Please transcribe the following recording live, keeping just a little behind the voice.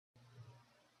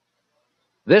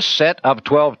This set of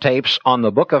 12 tapes on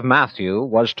the book of Matthew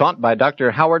was taught by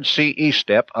Dr. Howard C.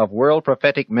 Estep of World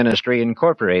Prophetic Ministry,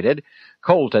 Incorporated,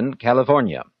 Colton,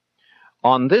 California.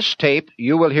 On this tape,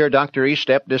 you will hear Dr.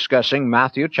 Estep discussing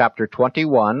Matthew chapter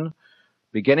 21,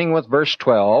 beginning with verse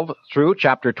 12, through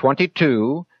chapter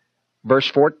 22, verse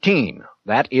 14.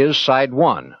 That is side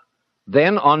 1.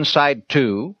 Then on side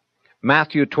 2,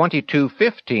 Matthew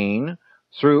 22:15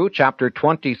 through chapter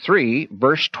 23,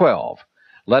 verse 12.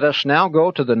 Let us now go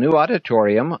to the new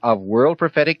auditorium of World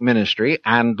Prophetic Ministry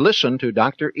and listen to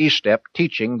Dr. Estep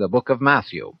teaching the book of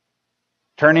Matthew.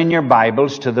 Turn in your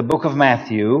Bibles to the book of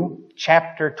Matthew,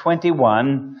 chapter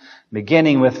 21,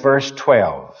 beginning with verse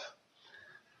 12.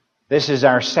 This is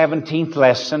our 17th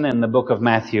lesson in the book of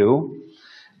Matthew,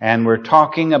 and we're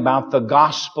talking about the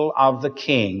gospel of the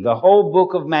King. The whole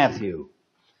book of Matthew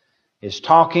is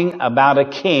talking about a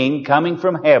king coming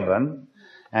from heaven,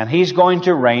 and he's going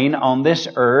to reign on this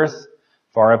earth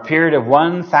for a period of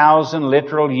 1,000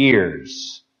 literal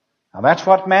years. Now that's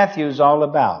what Matthew's all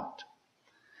about.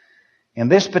 In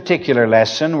this particular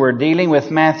lesson, we're dealing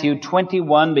with Matthew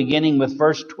 21, beginning with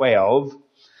verse 12,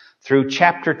 through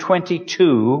chapter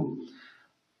 22,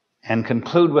 and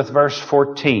conclude with verse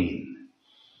 14.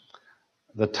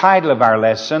 The title of our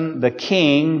lesson, The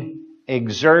King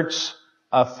Exerts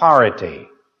Authority.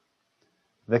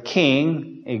 The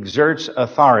King exerts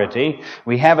authority.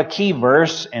 We have a key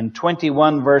verse in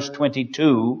 21 verse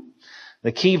 22.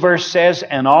 The key verse says,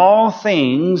 "And all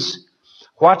things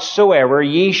whatsoever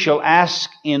ye shall ask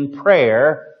in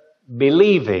prayer,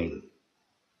 believing,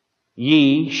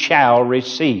 ye shall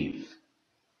receive."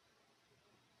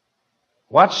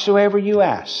 Whatsoever you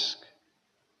ask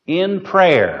in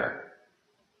prayer,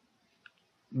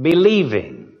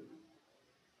 believing,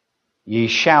 ye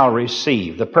shall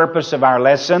receive. The purpose of our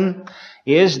lesson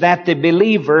is that the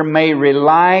believer may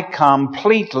rely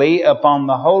completely upon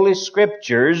the Holy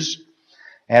Scriptures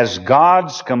as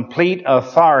God's complete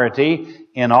authority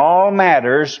in all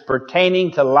matters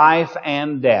pertaining to life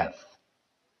and death.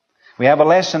 We have a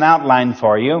lesson outlined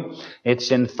for you.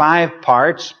 It's in 5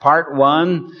 parts. Part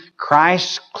 1,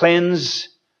 Christ cleansed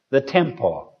the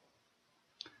temple.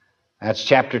 That's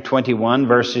chapter 21,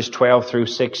 verses 12 through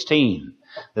 16.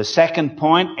 The second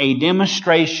point, a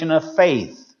demonstration of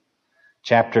faith.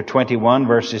 Chapter 21,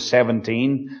 verses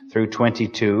 17 through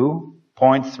 22.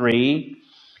 Point 3,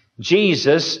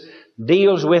 Jesus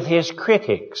deals with his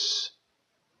critics.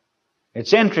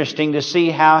 It's interesting to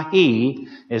see how he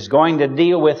is going to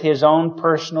deal with his own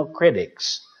personal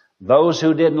critics. Those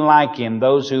who didn't like him,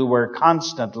 those who were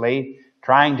constantly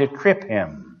trying to trip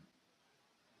him.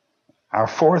 Our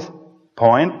fourth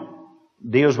point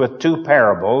deals with 2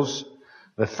 parables.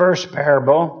 The first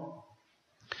parable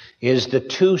is the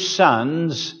 2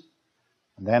 sons.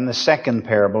 Then the second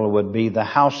parable would be the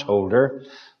householder.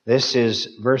 This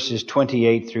is verses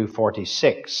 28 through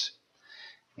 46.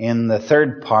 In the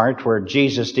third part, where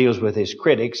Jesus deals with his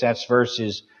critics, that's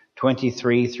verses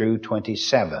 23 through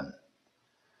 27.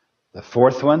 The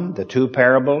fourth one, the 2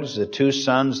 parables, the 2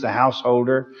 sons, the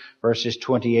householder, verses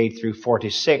 28 through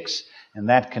 46. And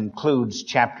that concludes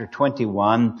chapter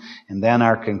 21. And then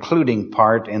our concluding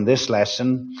part in this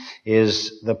lesson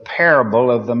is the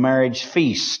parable of the marriage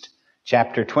feast,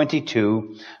 chapter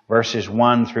 22, verses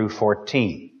 1 through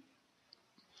 14.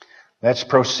 Let's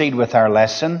proceed with our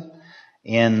lesson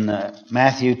in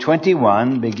Matthew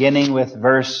 21, beginning with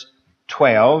verse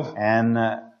 12.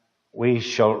 And we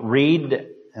shall read,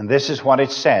 and this is what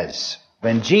it says.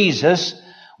 Then Jesus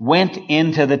went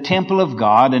into the temple of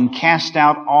God and cast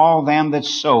out all them that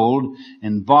sold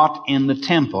and bought in the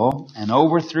temple, and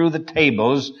overthrew the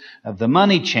tables of the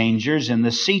money changers and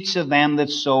the seats of them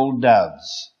that sold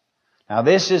doves. Now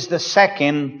this is the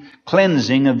second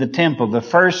cleansing of the temple. The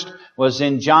first was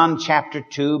in John chapter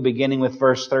 2, beginning with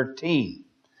verse 13.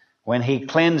 When he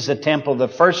cleansed the temple the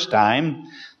first time,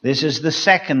 this is the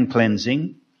second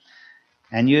cleansing.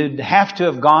 And you'd have to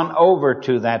have gone over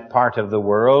to that part of the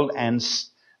world and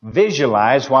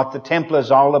visualize what the temple is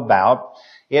all about.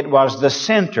 It was the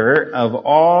center of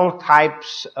all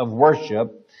types of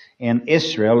worship in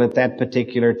Israel at that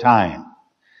particular time.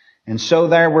 And so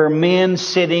there were men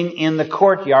sitting in the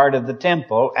courtyard of the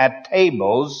temple at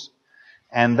tables,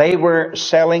 and they were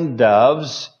selling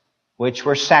doves, which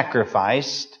were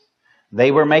sacrificed.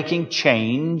 They were making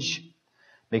change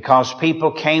because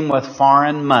people came with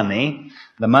foreign money.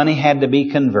 The money had to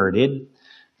be converted.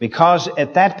 Because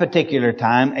at that particular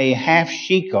time, a half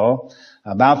shekel,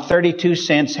 about 32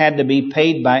 cents, had to be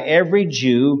paid by every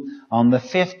Jew on the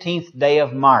 15th day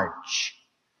of March.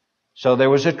 So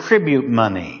there was a tribute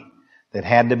money that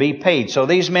had to be paid. So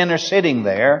these men are sitting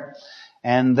there,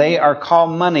 and they are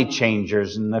called money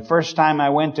changers. And the first time I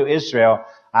went to Israel,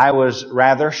 I was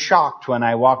rather shocked when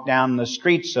I walked down the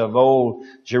streets of old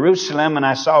Jerusalem and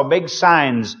I saw big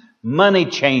signs, money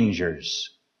changers.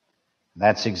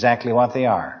 That's exactly what they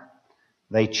are.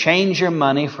 They change your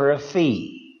money for a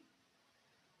fee.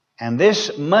 And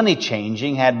this money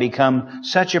changing had become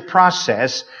such a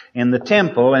process in the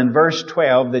temple in verse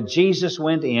 12 that Jesus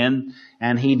went in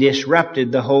and He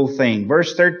disrupted the whole thing.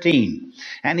 Verse 13,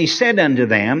 and He said unto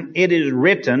them, it is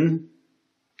written,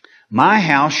 my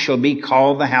house shall be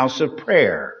called the house of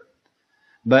prayer,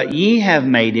 but ye have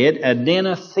made it a den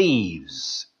of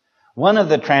thieves. One of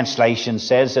the translations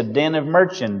says a den of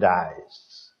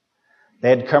merchandise. They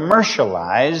had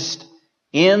commercialized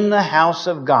in the house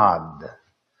of God.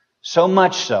 So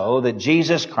much so that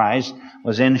Jesus Christ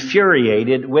was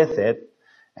infuriated with it.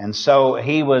 And so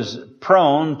He was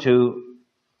prone to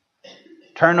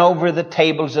turn over the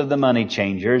tables of the money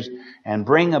changers and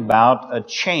bring about a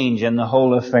change in the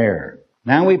whole affair.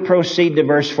 Now we proceed to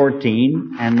verse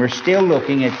 14, and we're still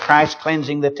looking at Christ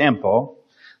cleansing the temple.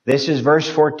 This is verse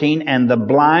 14, and the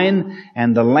blind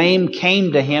and the lame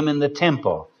came to Him in the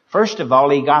temple. First of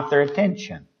all, He got their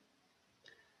attention.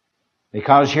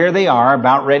 Because here they are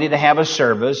about ready to have a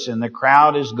service and the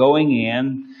crowd is going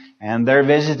in and they're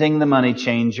visiting the money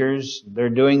changers. They're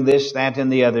doing this, that, and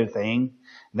the other thing.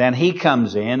 Then He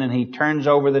comes in and He turns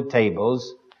over the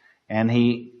tables and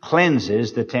He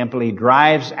cleanses the temple. He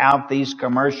drives out these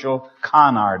commercial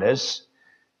con artists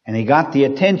and He got the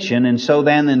attention. And so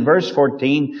then in verse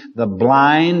 14, the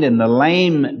blind and the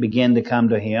lame begin to come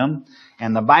to Him.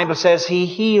 And the Bible says He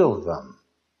healed them.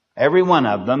 Every one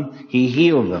of them, He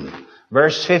healed them.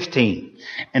 Verse 15,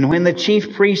 and when the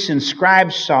chief priests and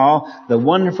scribes saw the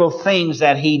wonderful things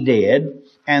that He did,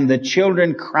 and the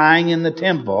children crying in the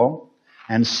temple,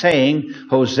 and saying,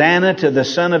 Hosanna to the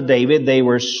Son of David, they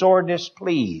were sore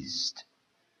displeased.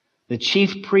 The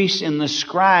chief priests and the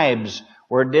scribes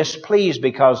were displeased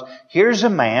because here's a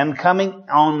man coming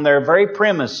on their very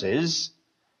premises,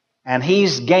 and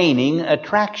he's gaining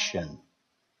attraction.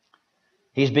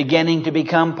 He's beginning to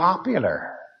become popular.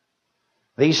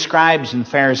 These scribes and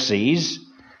Pharisees,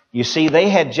 you see, they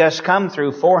had just come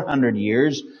through 400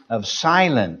 years of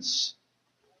silence.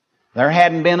 There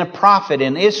hadn't been a prophet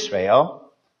in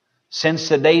Israel since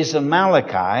the days of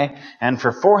Malachi, and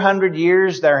for 400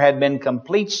 years there had been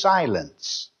complete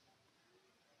silence.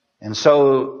 And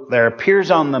so there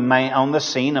appears on the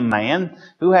scene a man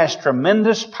who has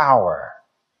tremendous power.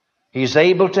 He's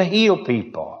able to heal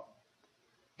people.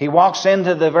 He walks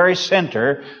into the very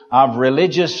center of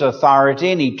religious authority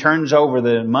and He turns over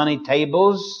the money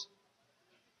tables.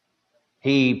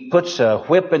 He puts a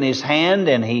whip in His hand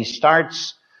and He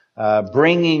starts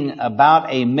bringing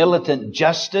about a militant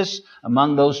justice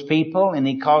among those people, and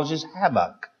He causes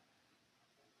havoc.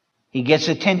 He gets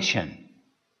attention.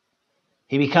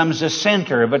 He becomes the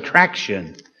center of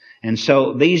attraction. And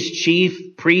so these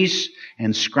chief priests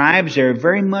and scribes are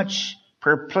very much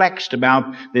perplexed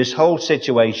about this whole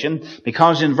situation,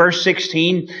 because in verse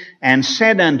 16, and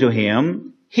said unto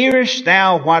Him, hearest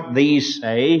thou what these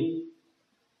say?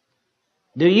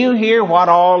 Do you hear what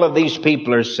all of these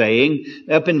people are saying?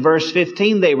 Up in verse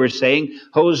 15 they were saying,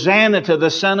 Hosanna to the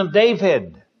Son of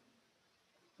David.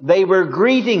 They were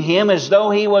greeting Him as though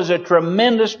He was a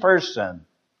tremendous person.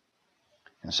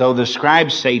 And so the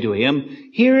scribes say to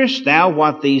Him, hearest thou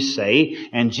what these say?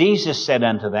 And Jesus said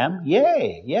unto them,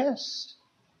 yea, yes.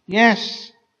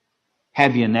 Yes.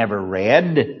 Have you never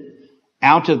read,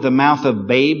 out of the mouth of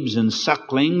babes and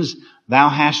sucklings thou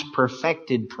hast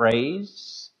perfected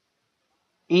praise?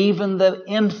 Even the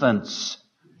infants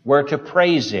were to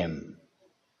praise Him.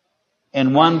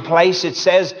 In one place it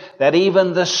says that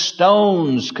even the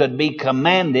stones could be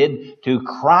commanded to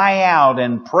cry out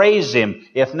and praise Him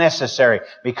if necessary,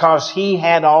 because He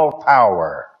had all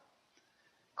power.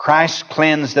 Christ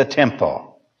cleansed the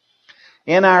temple.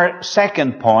 In our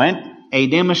second point, a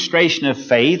demonstration of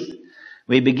faith,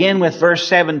 we begin with verse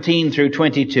 17 through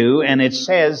 22, and it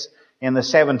says in the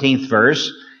 17th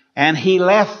verse, and He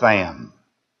left them.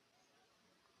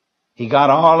 He got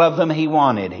all of them He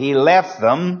wanted. He left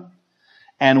them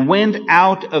and went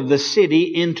out of the city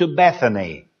into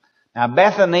Bethany. Now,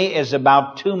 Bethany is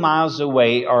about 2 miles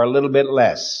away or a little bit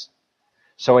less.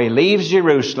 So He leaves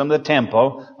Jerusalem, the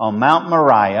temple, on Mount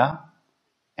Moriah,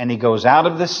 and He goes out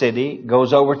of the city,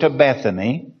 goes over to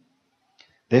Bethany.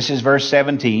 This is verse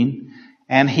 17.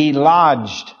 And He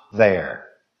lodged there.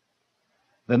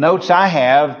 The notes I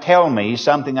have tell me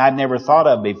something I'd never thought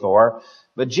of before,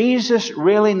 but Jesus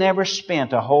really never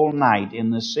spent a whole night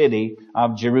in the city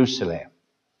of Jerusalem.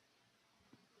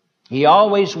 He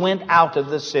always went out of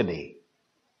the city.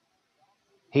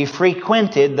 He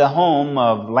frequented the home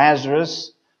of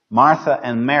Lazarus, Martha,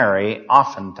 and Mary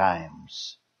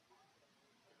oftentimes.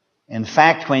 In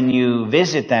fact, when you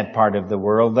visit that part of the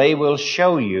world, they will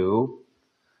show you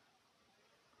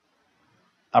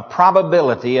a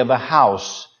probability of a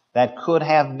house that could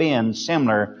have been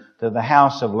similar to the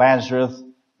house of Lazarus,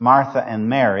 Martha, and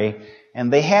Mary.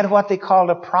 And they had what they called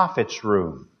a prophet's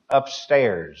room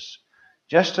upstairs.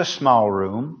 Just a small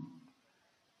room.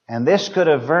 And this could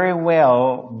have very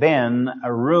well been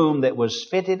a room that was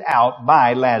fitted out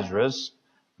by Lazarus,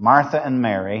 Martha, and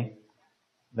Mary,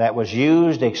 that was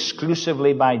used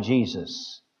exclusively by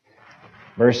Jesus.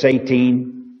 Verse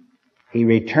 18, he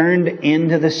returned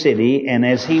into the city, and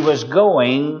as he was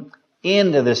going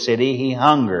into the city, he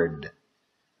hungered.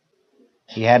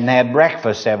 He hadn't had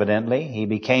breakfast, evidently. He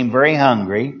became very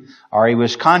hungry, or he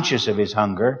was conscious of his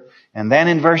hunger. And then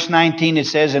in verse 19 it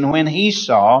says, and when he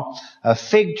saw a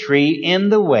fig tree in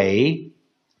the way,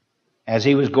 as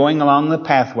he was going along the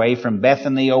pathway from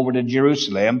Bethany over to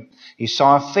Jerusalem, he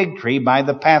saw a fig tree by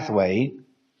the pathway,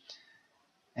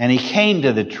 and he came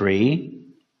to the tree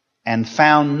and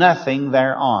found nothing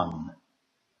thereon.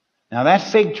 Now that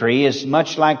fig tree is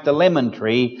much like the lemon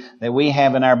tree that we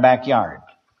have in our backyard.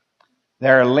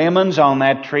 There are lemons on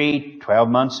that tree 12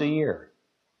 months a year.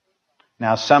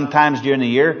 Now, sometimes during the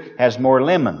year it has more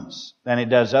lemons than it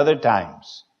does other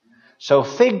times. So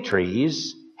fig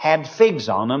trees had figs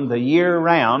on them the year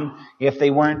round if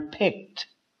they weren't picked.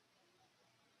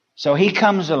 So he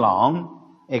comes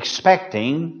along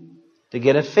expecting to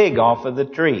get a fig off of the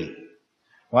tree.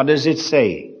 What does it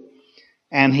say?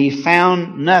 And he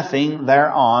found nothing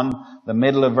thereon, the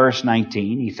middle of verse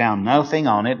 19. He found nothing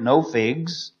on it, no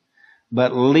figs,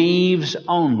 but leaves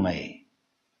only.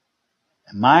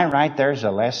 Am I right? There's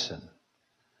a lesson.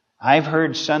 I've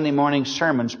heard Sunday morning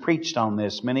sermons preached on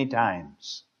this many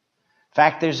times. In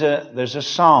fact, there's a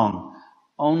song,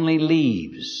 Only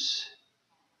Leaves.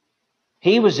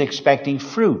 He was expecting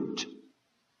fruit,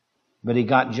 but he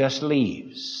got just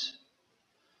leaves.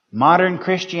 Modern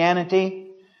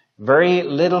Christianity, very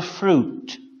little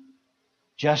fruit,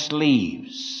 just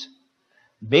leaves.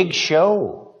 Big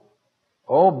show.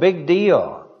 Oh, big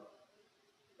deal.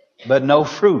 But no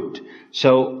fruit.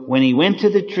 So when he went to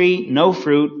the tree, no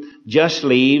fruit, just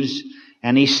leaves.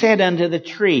 And he said unto the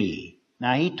tree.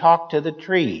 Now he talked to the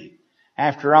tree.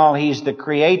 After all, he's the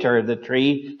creator of the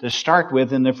tree to start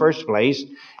with in the first place.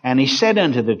 And he said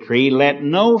unto the tree, let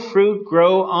no fruit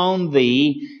grow on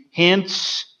thee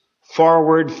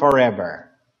henceforward forever.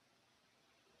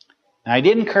 Now he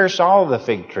didn't curse all the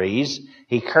fig trees.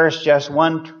 He cursed just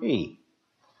one tree.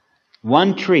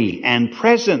 One tree. And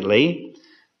presently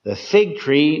the fig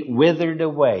tree withered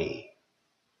away.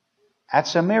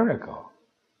 That's a miracle.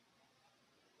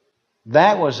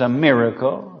 That was a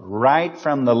miracle right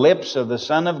from the lips of the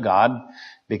Son of God,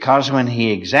 because when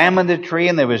he examined the tree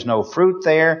and there was no fruit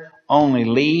there, only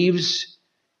leaves,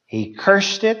 he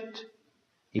cursed it.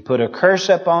 He put a curse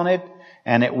upon it,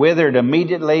 and it withered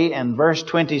immediately. And verse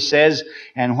 20 says,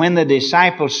 and when the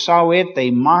disciples saw it,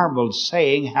 they marveled,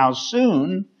 saying, how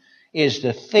soon is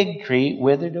the fig tree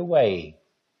withered away?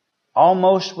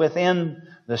 Almost within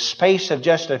the space of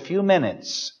just a few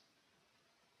minutes,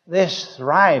 this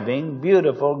thriving,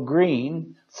 beautiful,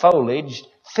 green, foliaged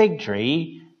fig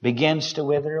tree begins to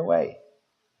wither away.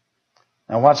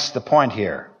 Now what's the point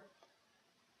here?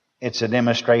 It's a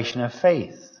demonstration of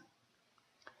faith.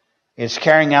 It's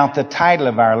carrying out the title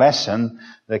of our lesson,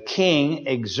 The King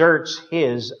Exerts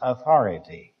His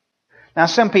Authority. Now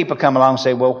some people come along and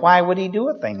say, well, why would he do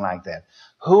a thing like that?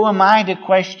 Who am I to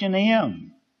question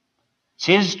him? It's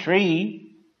his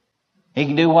tree. He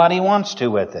can do what he wants to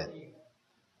with it.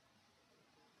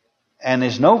 And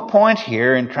there's no point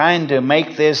here in trying to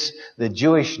make this the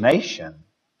Jewish nation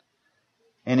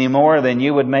any more than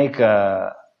you would make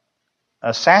a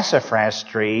sassafras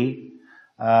tree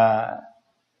a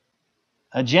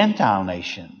Gentile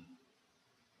nation.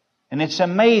 And it's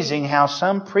amazing how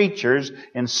some preachers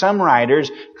and some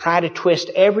writers try to twist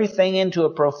everything into a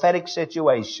prophetic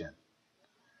situation.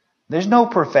 There's no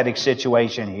prophetic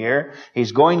situation here.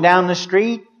 He's going down the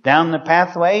street, down the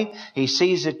pathway. He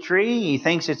sees a tree. He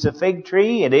thinks it's a fig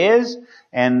tree. It is.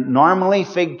 And normally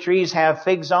fig trees have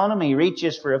figs on them. He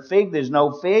reaches for a fig. There's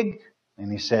no fig.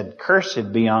 And he said,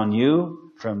 cursed be on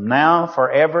you from now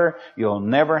forever. You'll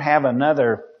never have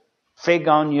another fig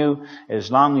on you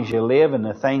as long as you live. And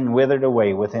the thing withered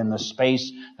away within the space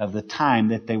of the time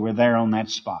that they were there on that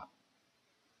spot.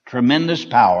 Tremendous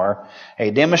power,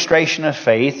 a demonstration of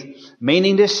faith,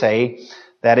 meaning to say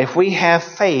that if we have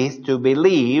faith to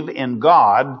believe in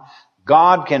God,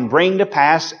 God can bring to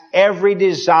pass every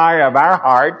desire of our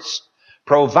hearts,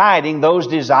 providing those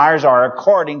desires are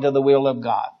according to the will of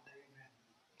God.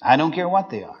 I don't care what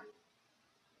they are.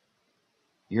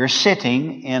 You're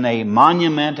sitting in a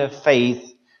monument of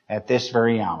faith at this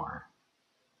very hour.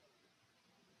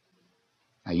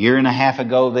 A year and a half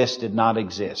ago, this did not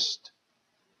exist.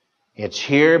 It's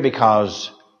here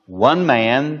because one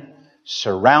man,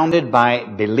 surrounded by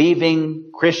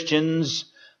believing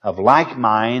Christians of like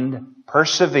mind,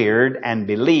 persevered and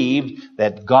believed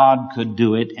that God could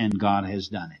do it, and God has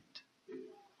done it.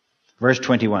 Verse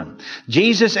 21.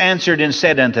 Jesus answered and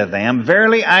said unto them,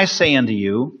 Verily I say unto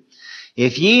you,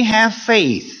 if ye have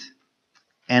faith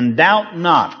and doubt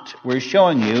not. We're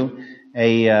showing you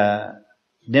a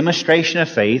demonstration of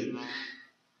faith.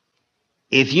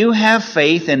 If you have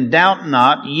faith and doubt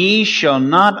not, ye shall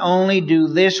not only do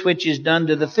this which is done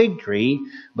to the fig tree,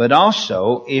 but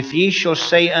also, if ye shall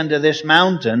say unto this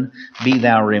mountain, Be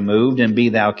thou removed, and be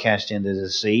thou cast into the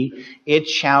sea, it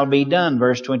shall be done.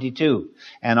 Verse 22.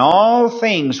 And all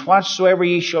things whatsoever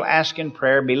ye shall ask in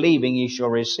prayer, believing ye shall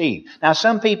receive. Now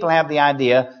some people have the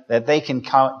idea that they can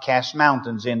cast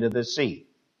mountains into the sea.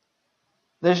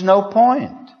 There's no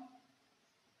point.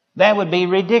 That would be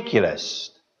ridiculous.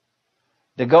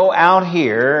 To go out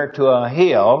here to a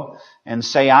hill and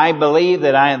say, I believe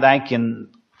that I can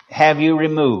have you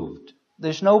removed.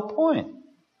 There's no point.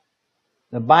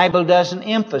 The Bible doesn't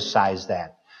emphasize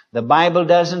that. The Bible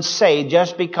doesn't say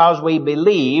just because we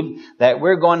believe that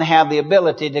we're going to have the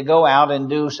ability to go out and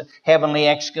do heavenly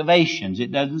excavations.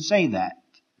 It doesn't say that.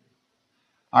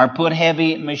 Or put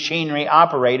heavy machinery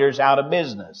operators out of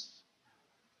business.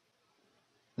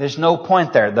 There's no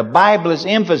point there. The Bible is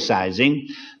emphasizing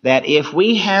that if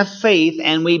we have faith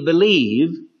and we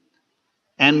believe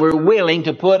and we're willing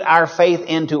to put our faith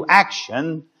into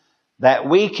action, that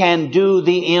we can do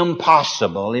the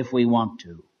impossible if we want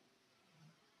to.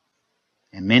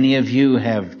 And many of you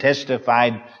have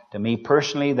testified to me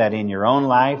personally that in your own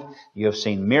life you have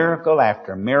seen miracle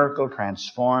after miracle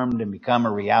transformed and become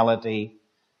a reality.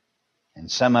 And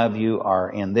some of you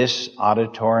are in this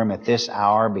auditorium at this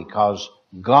hour because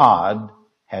God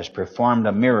has performed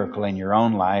a miracle in your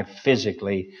own life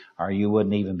physically, or you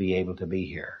wouldn't even be able to be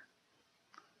here.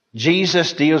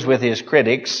 Jesus deals with his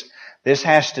critics. This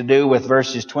has to do with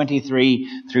verses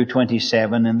 23 through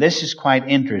 27, and this is quite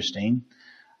interesting.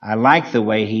 I like the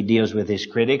way he deals with his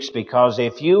critics, because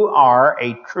if you are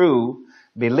a true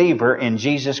believer in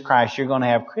Jesus Christ, you're going to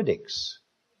have critics.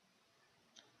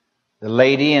 The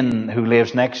lady who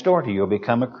lives next door to you will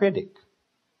become a critic,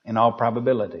 in all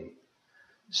probability.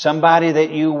 Somebody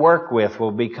that you work with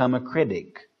will become a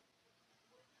critic.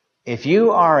 If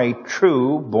you are a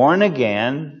true,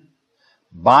 born-again,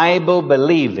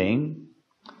 Bible-believing,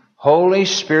 Holy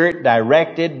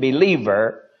Spirit-directed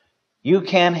believer, you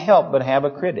can't help but have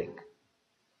a critic.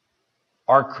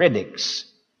 Or critics.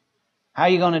 How are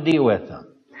you going to deal with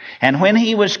them? And when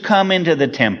he was come into the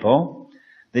temple,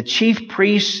 the chief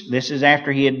priests, this is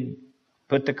after he had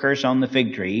put the curse on the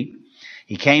fig tree,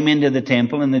 he came into the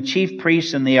temple, and the chief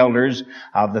priests and the elders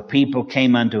of the people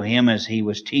came unto him as he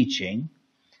was teaching.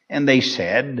 And they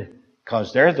said,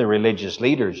 because they're the religious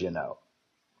leaders, you know.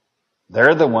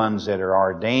 They're the ones that are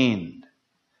ordained.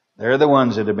 They're the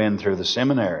ones that have been through the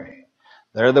seminary.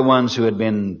 They're the ones who had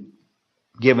been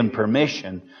given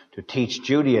permission to teach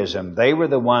Judaism. They were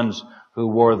the ones who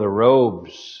wore the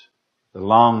robes, the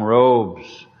long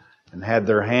robes, and had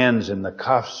their hands in the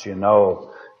cuffs, you know.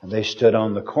 And they stood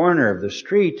on the corner of the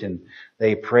street and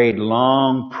they prayed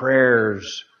long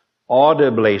prayers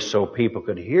audibly so people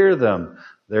could hear them.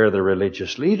 They're the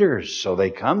religious leaders. So they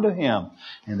come to him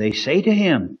and they say to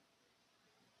him,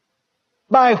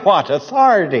 by what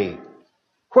authority?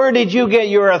 Where did you get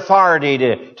your authority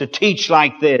to teach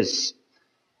like this?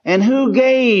 And who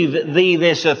gave thee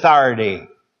this authority?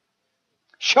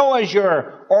 Show us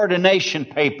your ordination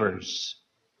papers.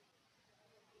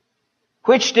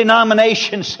 Which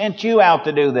denomination sent you out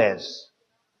to do this?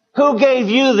 Who gave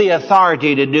you the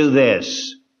authority to do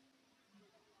this?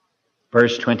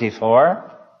 Verse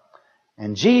 24.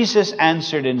 And Jesus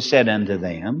answered and said unto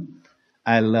them,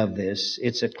 I love this.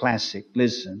 It's a classic.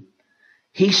 Listen.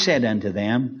 He said unto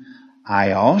them,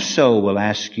 I also will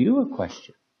ask you a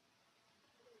question.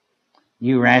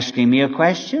 You are asking me a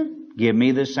question? Give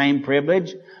me the same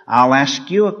privilege. I'll ask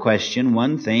you a question,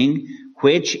 one thing,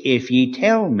 which if ye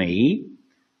tell me,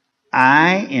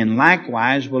 I in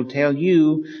likewise will tell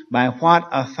you by what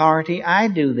authority I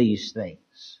do these things.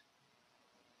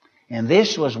 And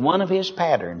this was one of his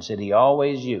patterns that he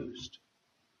always used.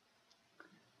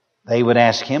 They would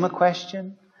ask him a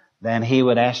question, then he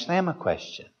would ask them a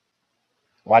question.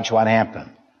 Watch what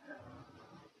happened.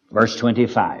 Verse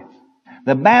 25.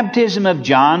 The baptism of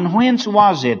John, whence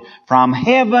was it? From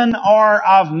heaven or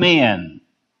of men?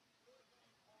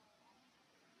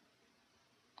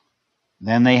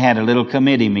 Then they had a little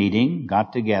committee meeting,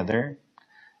 got together,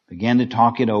 began to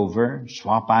talk it over,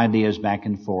 swap ideas back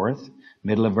and forth,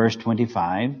 middle of verse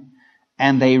 25.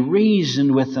 And they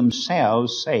reasoned with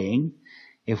themselves, saying,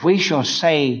 if we shall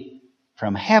say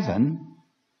from heaven,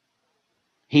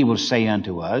 he will say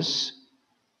unto us,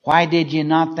 why did ye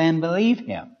not then believe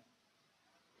him?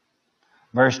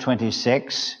 Verse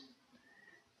 26,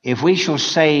 if we shall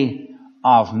say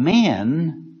of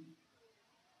men,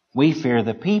 we fear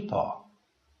the people,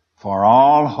 for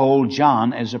all hold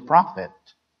John as a prophet.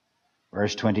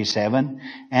 Verse 27,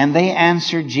 and they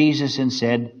answered Jesus and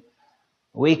said,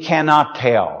 we cannot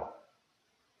tell.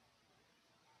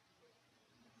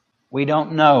 We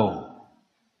don't know.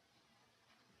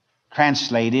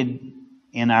 Translated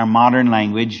in our modern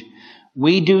language,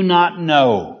 we do not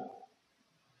know.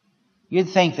 You'd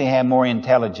think they have more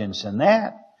intelligence than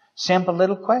that. Simple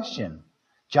little question.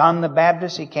 John the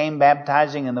Baptist, he came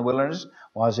baptizing in the wilderness.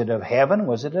 Was it of heaven?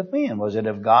 Was it of men? Was it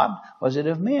of God? Was it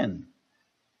of men?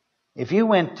 If you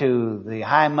went to the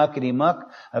high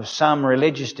muckety-muck of some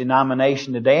religious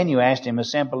denomination today and you asked him a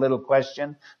simple little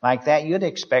question like that, you'd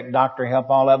expect Dr. Help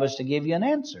All of Us to give you an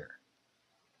answer.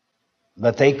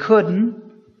 But they couldn't.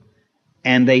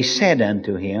 And they said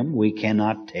unto him, we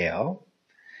cannot tell.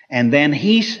 And then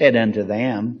he said unto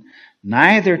them,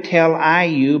 neither tell I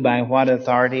you by what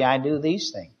authority I do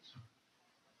these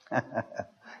things.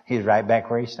 He's right back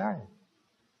where he started.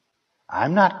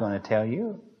 I'm not going to tell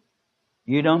you.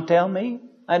 You don't tell me,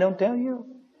 I don't tell you.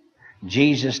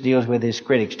 Jesus deals with his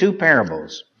critics. Two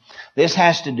parables. This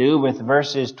has to do with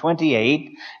verses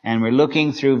 28, and we're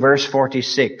looking through verse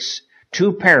 46.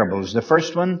 Two parables. The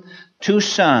first one, two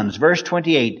sons. Verse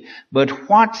 28. But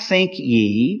what think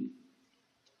ye?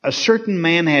 A certain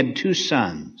man had two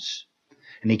sons.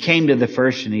 And he came to the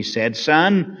first and he said,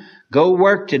 son, go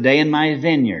work today in my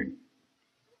vineyard.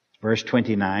 Verse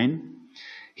 29.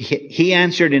 He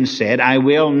answered and said, I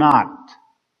will not.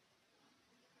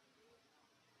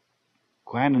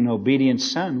 Quite an obedient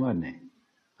son, wasn't he?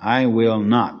 I will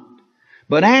not.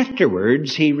 But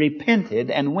afterwards he repented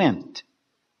and went.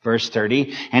 Verse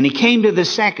 30, and he came to the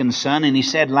second son, and he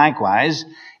said likewise.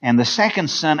 And the second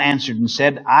son answered and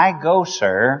said, I go,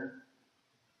 sir,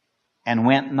 and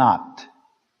went not.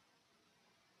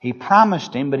 He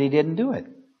promised him, but he didn't do it.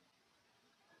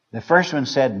 The first one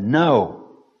said, no.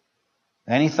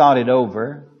 Then he thought it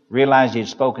over, realized he had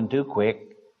spoken too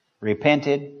quick,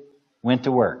 repented, went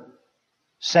to work.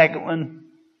 Second one,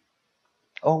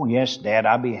 oh, yes, Dad,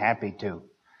 I'll be happy to.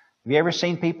 Have you ever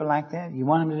seen people like that? You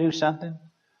want them to do something?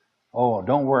 Oh,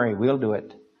 don't worry, we'll do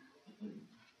it.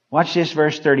 Watch this,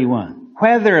 verse 31.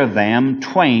 Whether of them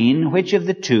twain, which of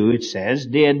the two, it says,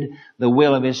 did the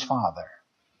will of his father?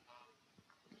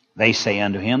 They say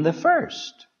unto him, the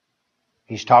first.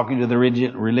 He's talking to the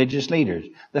religious leaders.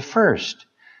 The first.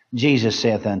 Jesus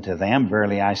saith unto them,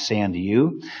 verily I say unto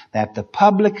you, that the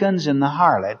publicans and the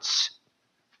harlots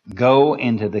go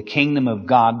into the kingdom of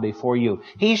God before you.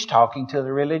 He's talking to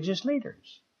the religious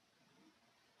leaders.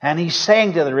 And he's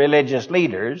saying to the religious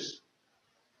leaders,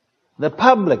 the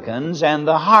publicans and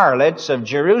the harlots of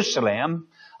Jerusalem,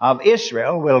 of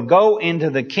Israel, will go into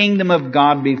the kingdom of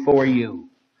God before you.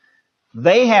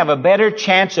 They have a better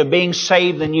chance of being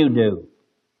saved than you do.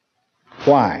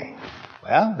 Why?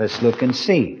 Well, let's look and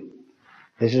see.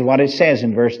 This is what it says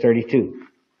in verse 32.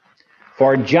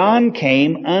 For John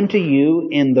came unto you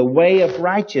in the way of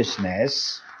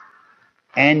righteousness,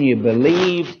 and you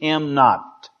believed him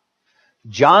not.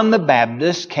 John the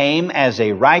Baptist came as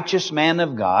a righteous man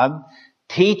of God,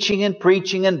 teaching and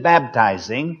preaching and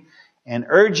baptizing, and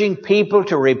urging people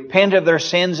to repent of their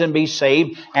sins and be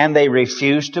saved, and they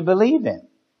refused to believe him.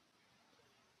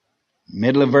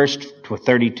 Middle of verse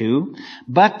 32.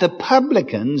 But the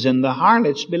publicans and the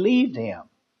harlots believed him.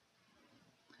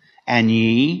 And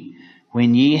ye,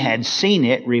 when ye had seen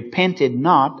it, repented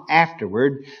not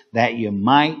afterward, that you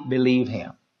might believe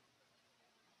him.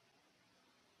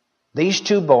 These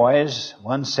two boys,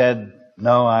 one said,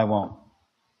 no, I won't.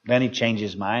 Then he changed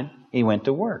his mind. He went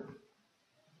to work.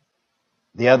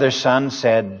 The other son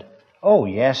said, oh,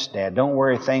 yes, Dad, don't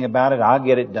worry a thing about it. I'll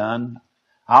get it done.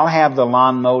 I'll have the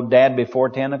lawn mowed, Dad, before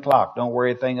 10 o'clock. Don't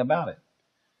worry a thing about it.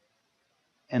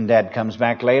 And Dad comes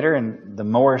back later and the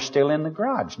mower's still in the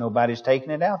garage. Nobody's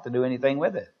taking it out to do anything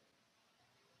with it.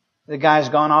 The guy's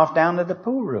gone off down to the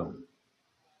pool room.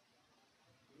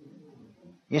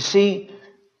 You see,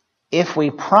 if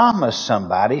we promise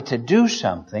somebody to do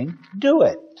something, do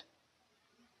it.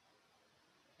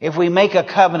 If we make a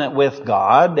covenant with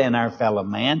God and our fellow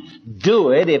man,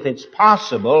 do it if it's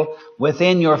possible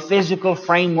within your physical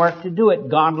framework to do it.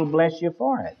 God will bless you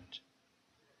for it.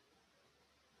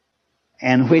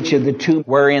 And which of the two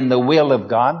were in the will of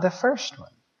God? The first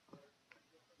one.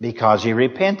 Because he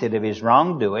repented of his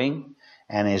wrongdoing,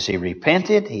 and as he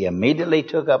repented, he immediately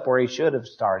took up where he should have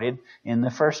started in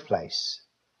the first place.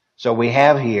 So we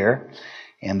have here,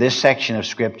 in this section of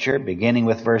Scripture, beginning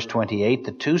with verse 28,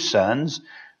 the two sons,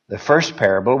 the first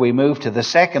parable. We move to the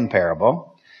second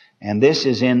parable, and this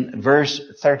is in verse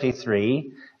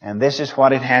 33, and this is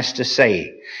what it has to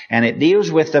say. And it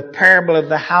deals with the parable of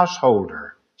the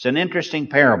householder. It's an interesting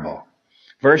parable.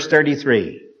 Verse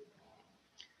 33.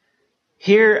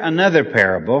 Here another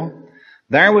parable.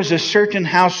 There was a certain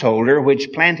householder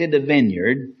which planted a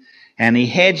vineyard, and he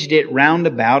hedged it round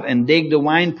about, and digged a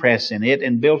winepress in it,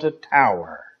 and built a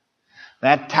tower.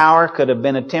 That tower could have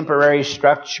been a temporary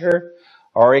structure,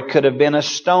 or it could have been a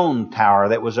stone tower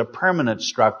that was a permanent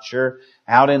structure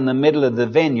out in the middle of the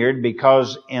vineyard,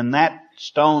 because in that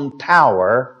stone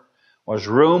tower was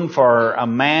room for a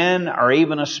man or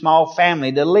even a small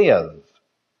family to live.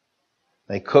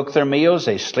 They cook their meals,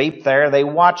 they sleep there, they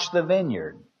watch the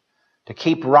vineyard to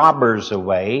keep robbers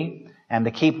away and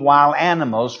to keep wild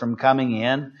animals from coming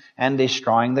in and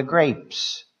destroying the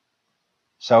grapes.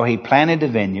 So he planted a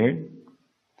vineyard,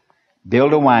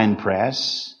 built a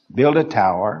winepress, built a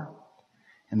tower,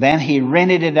 and then he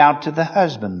rented it out to the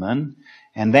husbandman,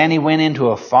 and then he went into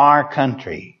a far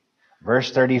country.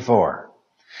 Verse 34.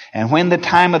 And when the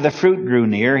time of the fruit grew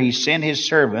near, he sent his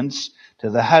servants to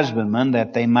the husbandman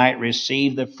that they might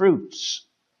receive the fruits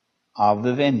of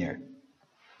the vineyard.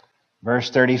 Verse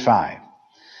 35.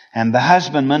 And the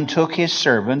husbandman took his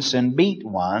servants and beat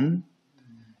one,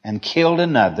 and killed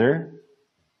another,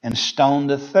 and stoned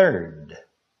a third.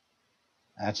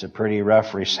 That's a pretty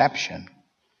rough reception.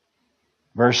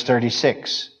 Verse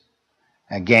 36.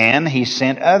 Again, he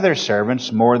sent other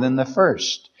servants more than the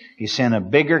first. He sent a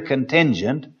bigger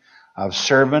contingent of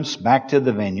servants back to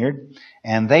the vineyard,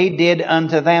 and they did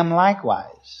unto them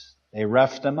likewise. They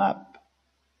roughed them up,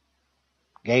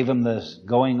 gave them the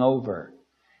going over,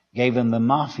 gave them the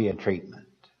mafia treatment.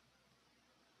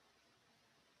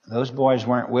 Those boys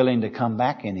weren't willing to come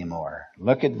back anymore.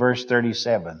 Look at verse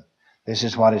 37. This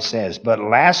is what it says. But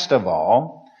last of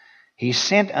all, he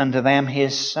sent unto them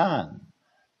his son.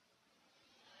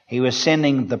 He was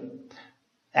sending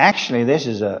actually this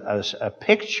is a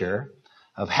picture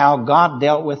of how God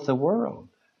dealt with the world.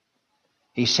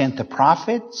 He sent the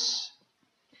prophets,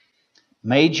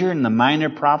 major and the minor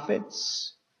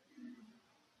prophets.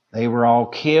 They were all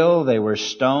killed. They were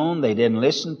stoned. They didn't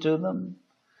listen to them.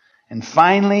 And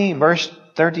finally, verse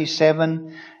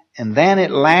 37, and then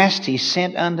at last he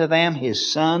sent unto them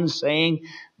his son, saying,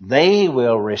 they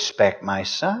will respect my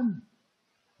son.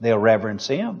 They'll reverence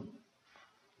him.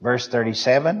 Verse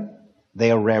 37,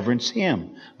 they'll reverence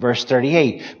him. Verse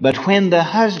 38, but when the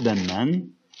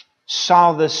husbandman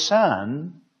saw the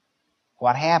son,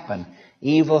 what happened?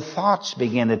 Evil thoughts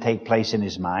began to take place in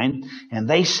his mind, and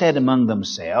they said among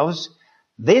themselves,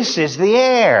 this is the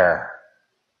heir.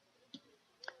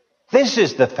 This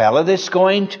is the fellow that's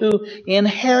going to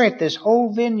inherit this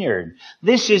whole vineyard.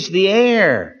 This is the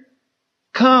heir.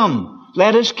 Come,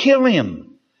 let us kill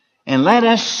him, and let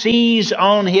us seize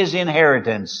on his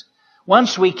inheritance.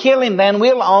 Once we kill him, then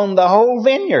we'll own the whole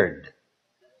vineyard.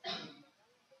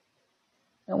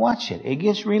 Now watch it. It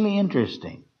gets really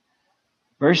interesting.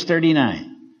 Verse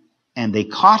 39. And they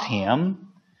caught him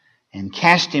and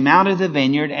cast him out of the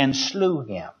vineyard and slew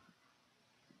him.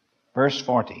 Verse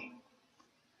 40.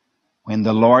 When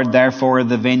the Lord therefore of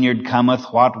the vineyard cometh,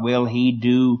 what will he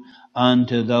do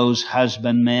unto those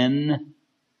husbandmen?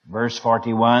 Verse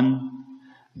 41.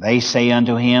 They say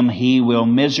unto him, he will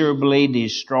miserably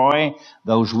destroy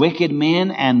those wicked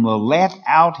men, and will let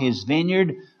out his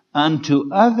vineyard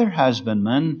unto other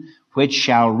husbandmen, which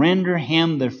shall render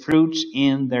him the fruits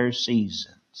in their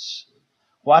seasons.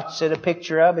 What's it a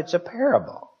picture of? It's a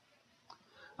parable.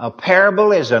 A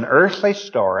parable is an earthly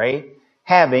story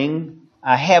having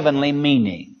a heavenly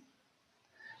meaning.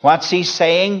 What's he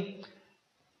saying?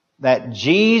 That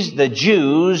the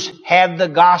Jews had the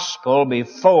gospel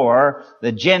before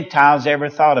the Gentiles ever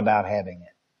thought about having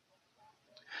it.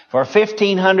 For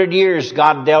 1,500 years,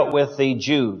 God dealt with the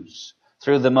Jews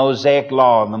through the Mosaic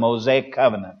law and the Mosaic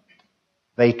covenant.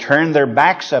 They turned their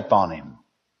backs upon him.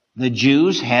 The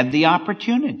Jews had the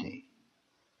opportunity.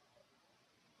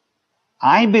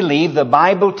 I believe the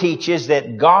Bible teaches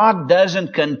that God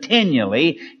doesn't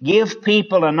continually give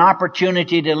people an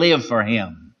opportunity to live for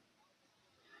him.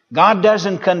 God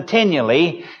doesn't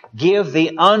continually give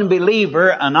the unbeliever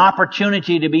an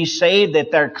opportunity to be saved,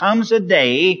 that there comes a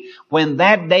day when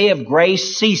that day of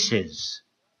grace ceases.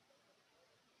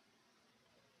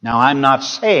 Now, I'm not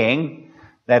saying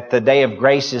that the day of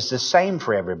grace is the same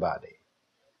for everybody.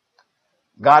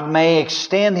 God may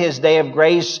extend His day of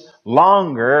grace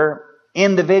longer,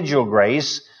 individual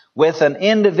grace, with an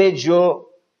individual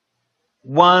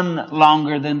one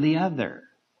longer than the other.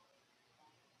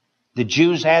 The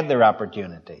Jews had their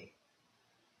opportunity.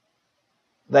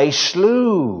 They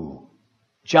slew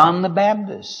John the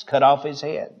Baptist, cut off his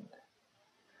head.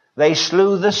 They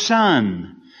slew the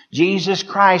Son, Jesus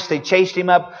Christ. They chased Him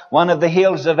up one of the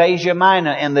hills of Asia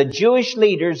Minor. And the Jewish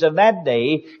leaders of that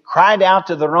day cried out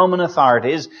to the Roman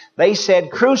authorities. They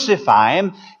said, "Crucify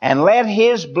Him and let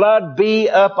His blood be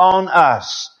upon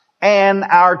us and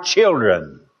our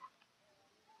children."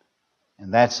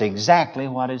 And that's exactly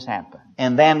what has happened.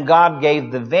 And then God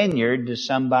gave the vineyard to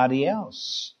somebody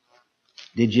else.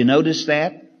 Did you notice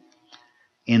that?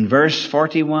 In verse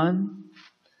 41,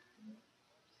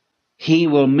 He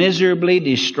will miserably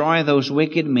destroy those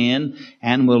wicked men,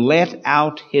 and will let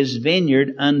out His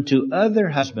vineyard unto other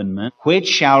husbandmen, which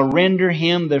shall render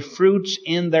Him the fruits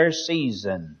in their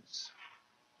seasons.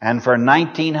 And for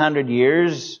 1900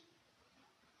 years,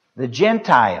 the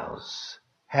Gentiles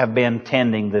have been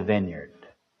tending the vineyard.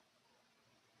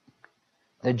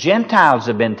 The Gentiles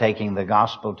have been taking the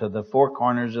gospel to the four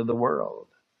corners of the world.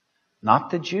 Not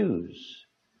the Jews,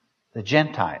 the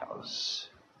Gentiles.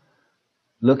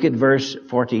 Look at verse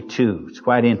 42. It's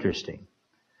quite interesting.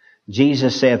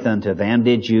 Jesus saith unto them,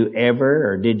 "Did you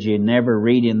ever, or did you never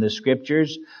read in the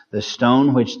Scriptures, the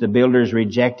stone which the builders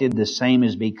rejected, the same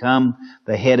is become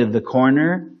the head of the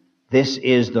corner? This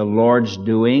is the Lord's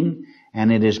doing,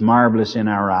 and it is marvelous in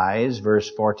our eyes." Verse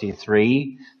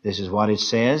 43, this is what it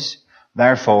says.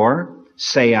 "Therefore,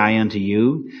 say I unto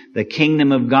you, the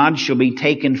kingdom of God shall be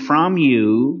taken from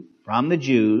you," from the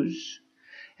Jews,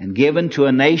 "and given to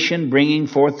a nation bringing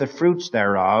forth the fruits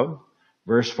thereof."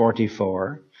 Verse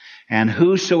 44, "And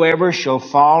whosoever shall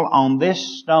fall on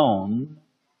this stone,"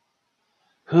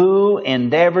 who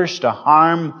endeavors to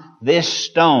harm this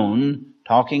stone,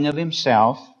 talking of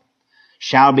himself,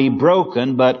 "shall be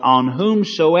broken, but on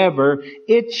whomsoever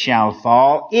it shall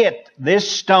fall,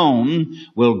 this stone,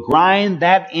 will grind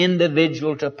that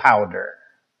individual to powder."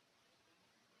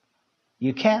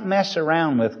 You can't mess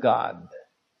around with God.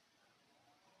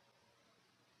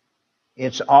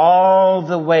 It's all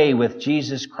the way with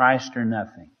Jesus Christ or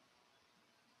nothing.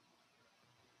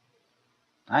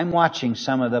 I'm watching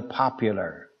some of the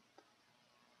popular,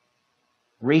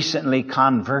 recently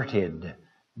converted,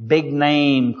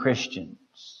 big-name Christians.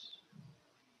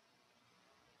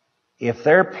 If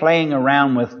they're playing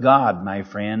around with God, my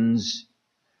friends,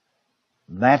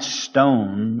 that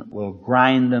stone will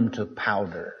grind them to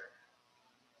powder.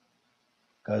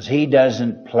 Because He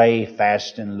doesn't play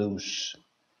fast and loose.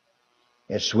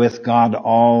 It's with God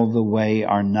all the way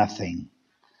or nothing.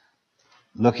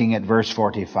 Looking at verse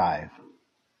 45.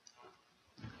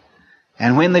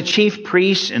 "And when the chief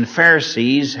priests and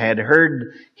Pharisees had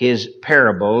heard His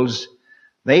parables,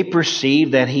 they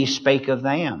perceived that He spake of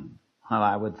them." Well,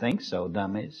 I would think so,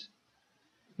 dummies.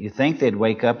 You think they'd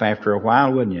wake up after a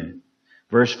while, wouldn't you?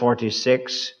 Verse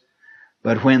 46,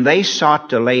 "But when they sought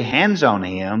to lay hands on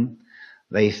Him,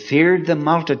 they feared the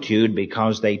multitude,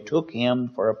 because they took Him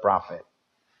for a prophet."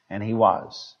 And He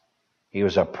was. He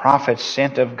was a prophet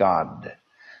sent of God.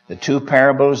 The two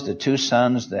parables, the two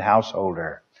sons, the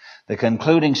householder. The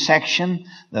concluding section,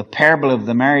 the parable of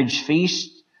the marriage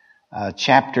feast,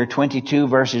 chapter 22,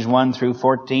 verses 1 through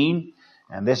 14.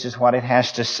 And this is what it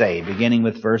has to say, beginning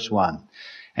with verse 1.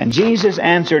 "And Jesus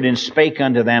answered and spake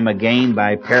unto them again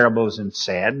by parables, and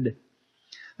said,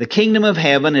 The kingdom of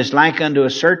heaven is like unto a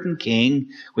certain king,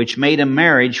 which made a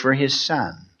marriage for his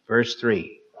son." Verse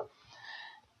 3.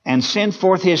 "And sent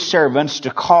forth his servants to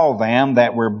call them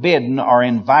that were bidden or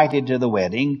invited to the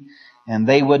wedding, and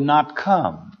they would not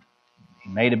come." He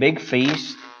made a big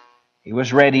feast. He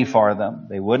was ready for them.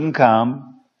 They wouldn't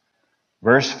come.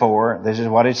 Verse 4, this is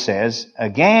what it says.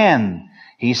 "Again,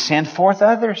 He sent forth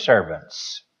other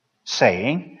servants,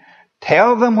 saying,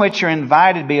 Tell them which are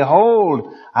invited,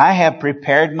 Behold, I have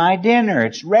prepared my dinner.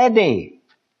 It's ready.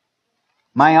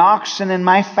 My oxen and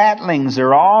my fatlings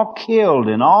are all killed,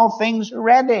 and all things are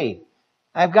ready.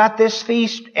 I've got this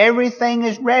feast. Everything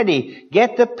is ready.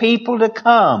 Get the people to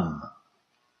come.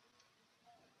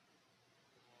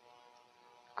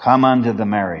 Come unto the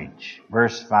marriage."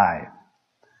 Verse 5.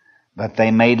 "But they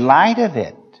made light of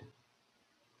it,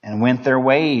 and went their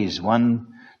ways, one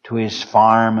to his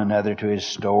farm, another to his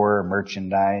store,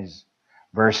 merchandise."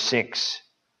 Verse 6.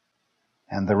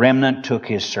 And the remnant took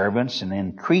his servants and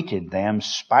entreated them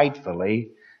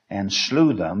spitefully and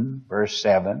slew them. Verse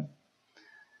 7.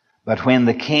 But when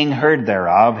the king heard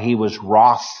thereof, he was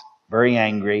wroth, very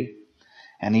angry,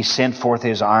 and he sent forth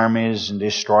his armies and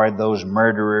destroyed those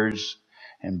murderers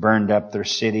and burned up their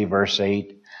city. Verse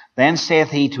 8. Then saith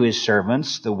he to his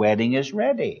servants, the wedding is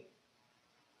ready,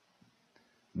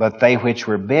 but they which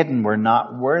were bidden were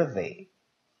not worthy.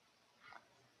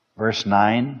 Verse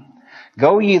 9.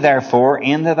 Go ye therefore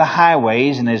into the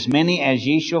highways, and as many as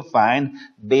ye shall find,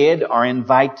 bid or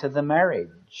invite to the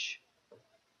marriage.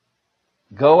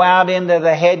 Go out into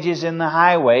the hedges and the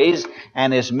highways,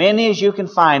 and as many as you can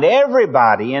find,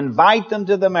 everybody, invite them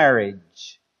to the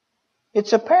marriage.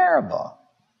 It's a parable.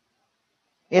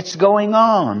 It's going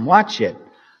on. Watch it.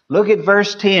 Look at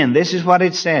verse 10. This is what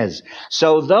it says.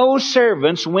 So those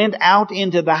servants went out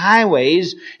into the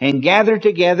highways and gathered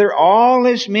together all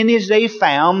as many as they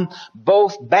found,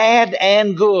 both bad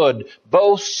and good,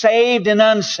 both saved and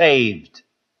unsaved.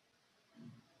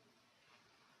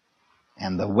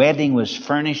 And the wedding was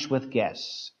furnished with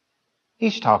guests.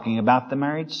 He's talking about the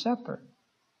marriage supper.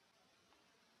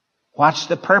 What's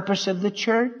the purpose of the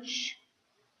church?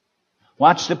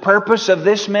 What's the purpose of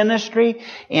this ministry?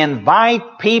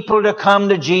 Invite people to come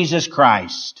to Jesus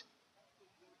Christ.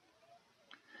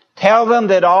 Tell them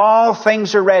that all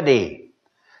things are ready.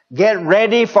 Get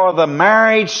ready for the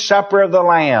marriage supper of the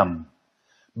Lamb,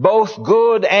 both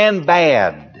good and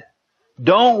bad.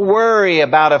 Don't worry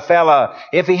about a fella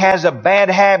if he has a bad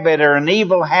habit or an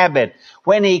evil habit.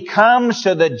 When he comes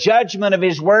to the judgment of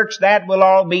his works, that will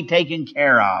all be taken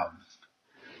care of.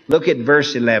 Look at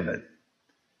verse 11.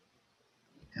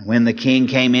 And when the king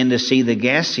came in to see the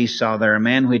guests, he saw there a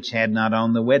man which had not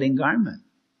on the wedding garment.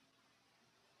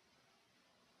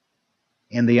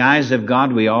 In the eyes of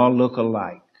God, we all look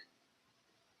alike.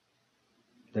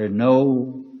 There's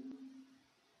no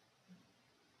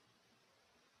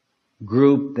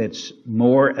group that's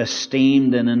more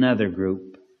esteemed than another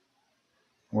group.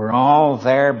 We're all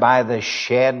there by the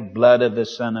shed blood of the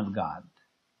Son of God.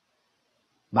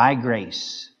 By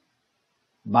grace.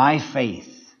 By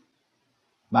faith.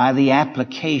 By the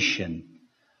application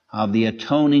of the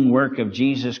atoning work of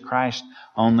Jesus Christ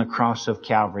on the cross of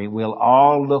Calvary. We'll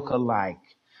all look alike.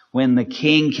 When the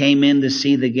king came in to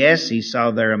see the guests, he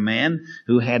saw there a man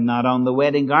who had not on the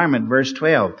wedding garment. Verse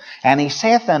 12. And he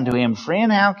saith unto him,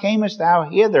 Friend, how camest thou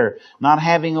hither, not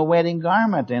having a wedding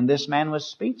garment? And this man was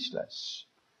speechless.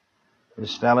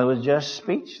 This fellow was just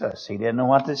speechless. He didn't know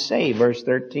what to say. Verse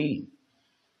 13.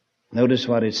 Notice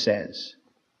what it says.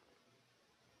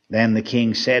 Then the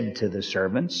king said to the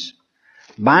servants,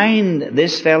 Bind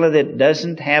this fellow that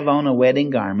doesn't have on a wedding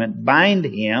garment, bind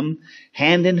him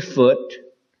hand and foot,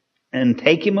 and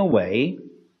take him away,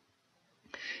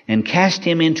 and cast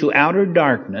him into outer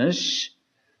darkness.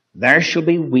 There shall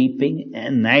be weeping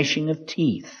and gnashing of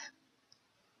teeth.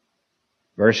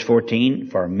 Verse 14,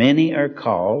 For many are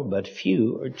called, but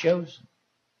few are chosen.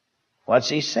 What's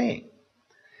he saying?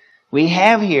 We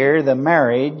have here the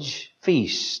marriage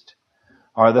feast,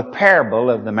 or the parable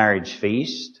of the marriage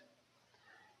feast.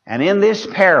 And in this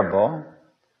parable,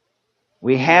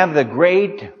 we have the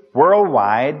great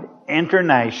worldwide,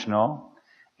 international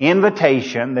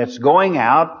invitation that's going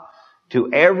out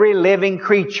to every living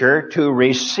creature to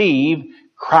receive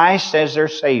Christ as their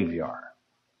Savior.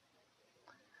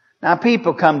 Now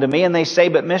people come to me and they say,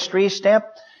 but Mr. Estep,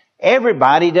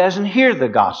 everybody doesn't hear the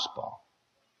gospel.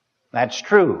 That's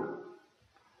true.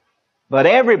 But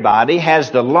everybody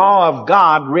has the law of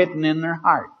God written in their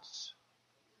hearts.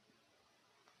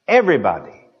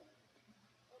 Everybody.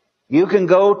 You can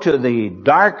go to the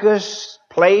darkest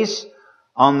place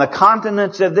on the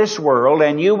continents of this world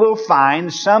and you will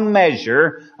find some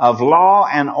measure of law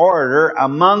and order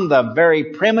among the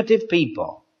very primitive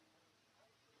people.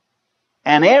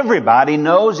 And everybody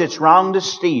knows it's wrong to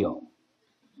steal.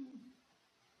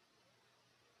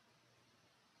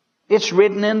 It's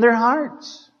written in their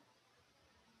hearts.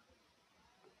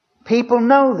 People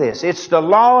know this. It's the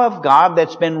law of God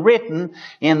that's been written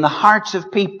in the hearts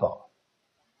of people.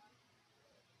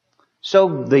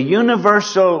 So the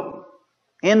universal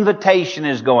invitation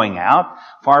is going out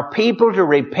for people to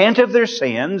repent of their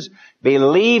sins,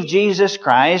 believe Jesus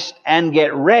Christ, and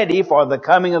get ready for the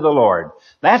coming of the Lord.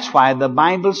 That's why the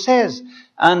Bible says,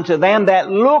 Unto them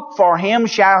that look for Him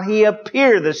shall He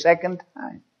appear the second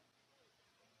time.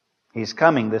 He's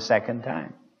coming the second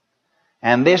time.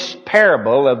 And this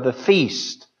parable of the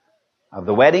feast, of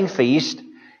the wedding feast,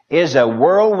 is a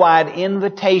worldwide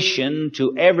invitation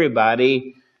to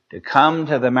everybody to come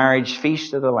to the marriage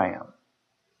feast of the Lamb.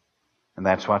 And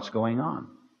that's what's going on.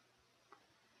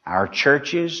 Our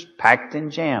churches packed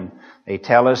and jammed. They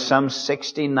tell us some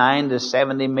 69 to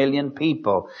 70 million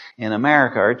people in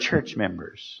America are church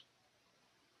members.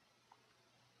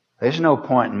 There's no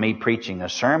point in me preaching a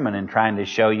sermon and trying to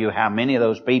show you how many of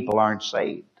those people aren't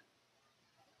saved.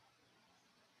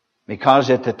 Because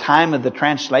at the time of the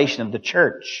translation of the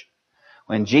church,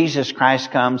 when Jesus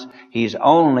Christ comes, He's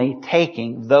only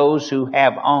taking those who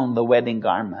have on the wedding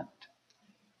garment.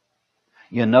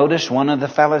 You notice one of the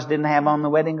fellows didn't have on the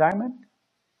wedding garment?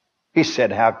 He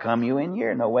said, how come you in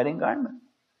here? No wedding garment.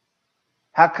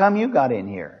 How come you got in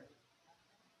here?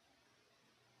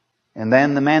 And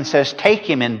then the man says, take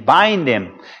him and bind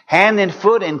him, hand and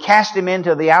foot, and cast him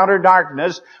into the outer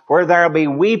darkness, where there will be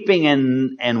weeping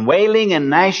and wailing and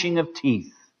gnashing of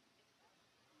teeth.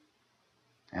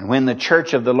 And when the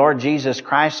church of the Lord Jesus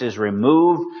Christ is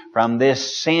removed from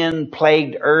this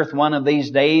sin-plagued earth one of these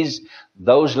days,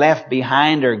 those left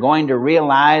behind are going to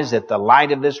realize that the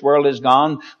light of this world is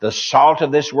gone, the salt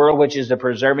of this world, which is the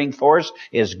preserving force,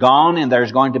 is gone, and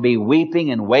there's going to be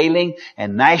weeping and wailing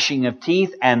and gnashing of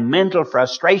teeth and mental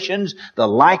frustrations, the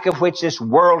like of which this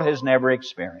world has never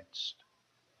experienced.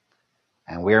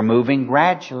 And we're moving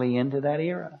gradually into that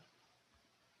era.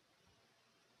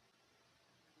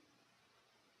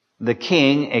 The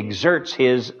king exerts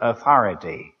his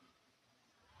authority.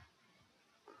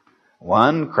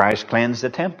 1, Christ cleansed the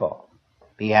temple.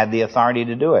 He had the authority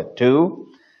to do it. 2,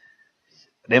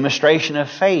 demonstration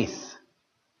of faith.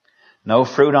 No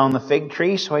fruit on the fig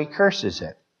tree, so He curses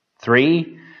it.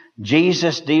 3,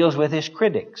 Jesus deals with His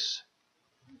critics.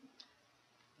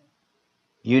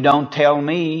 You don't tell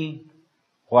me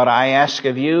what I ask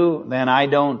of you, then I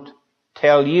don't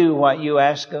tell you what you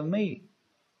ask of me.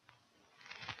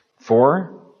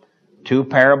 4, 2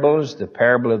 parables, the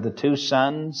parable of the 2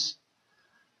 sons.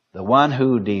 The one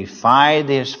who defied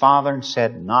his father and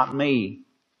said, not me.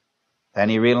 Then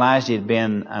he realized he'd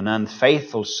been an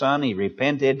unfaithful son. He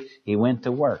repented. He went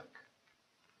to work.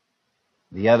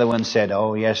 The other one said,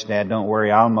 oh yes, Dad, don't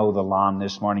worry. I'll mow the lawn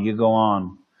this morning. You go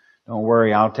on. Don't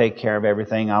worry. I'll take care of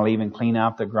everything. I'll even clean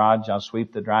out the garage. I'll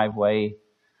sweep the driveway.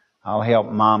 I'll help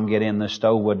Mom get in the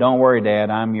stove. Well, don't worry, Dad.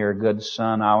 I'm your good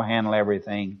son. I'll handle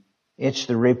everything. It's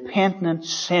the repentant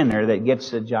sinner that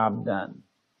gets the job done.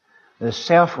 The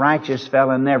self-righteous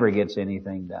fellow never gets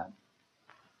anything done.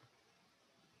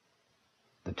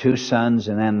 The 2 sons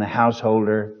and then the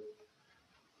householder,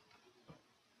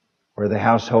 where the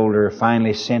householder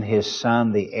finally sent his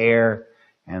son, the heir,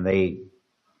 and they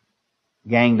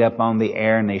ganged up on the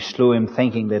heir and they slew him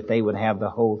thinking that they would have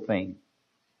the whole thing.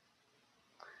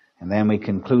 And then we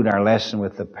conclude our lesson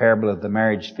with the parable of the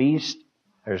marriage feast.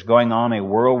 There's going on a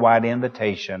worldwide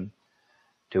invitation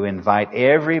to invite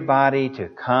everybody to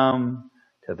come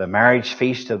to the marriage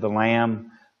feast of the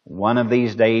Lamb. One of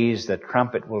these days the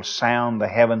trumpet will sound, the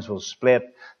heavens will split,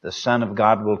 the Son of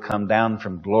God will come down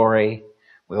from glory.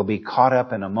 We'll be caught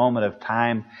up in a moment of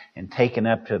time and taken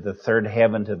up to the third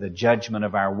heaven to the judgment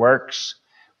of our works.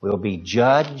 We'll be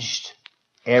judged.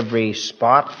 Every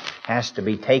spot has to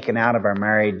be taken out of our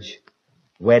marriage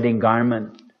wedding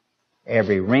garment.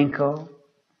 Every wrinkle.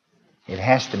 It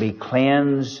has to be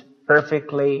cleansed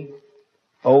perfectly.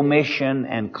 Omission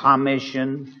and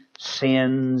commission,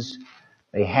 sins,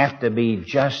 they have to be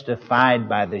justified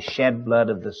by the shed blood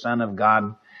of the Son of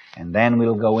God. And then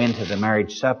we'll go into the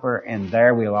marriage supper, and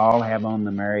there we'll all have on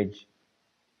the marriage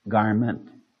garment,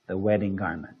 the wedding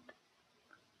garment.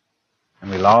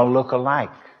 And we'll all look alike,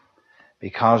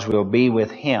 because we'll be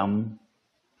with Him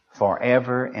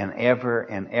forever and ever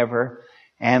and ever.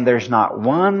 And there's not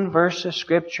one verse of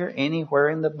Scripture anywhere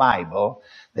in the Bible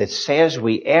that says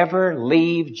we ever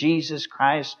leave Jesus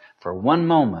Christ for one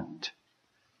moment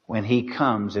when He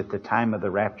comes at the time of the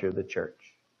rapture of the church.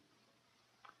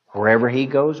 Wherever He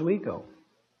goes, we go.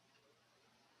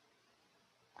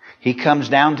 He comes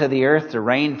down to the earth to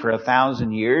reign for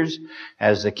 1,000 years.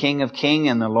 As the King of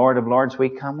Kings and the Lord of Lords, we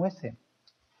come with Him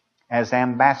as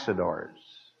ambassadors.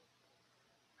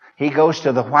 He goes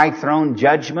to the white throne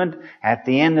judgment at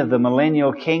the end of the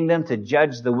millennial kingdom to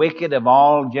judge the wicked of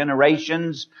all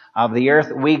generations of the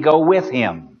earth. We go with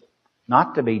Him.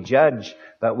 Not to be judged,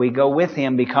 but we go with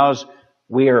Him because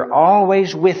we are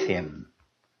always with Him.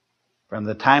 From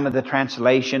the time of the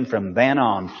translation, from then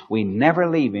on, we never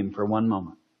leave Him for one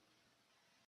moment.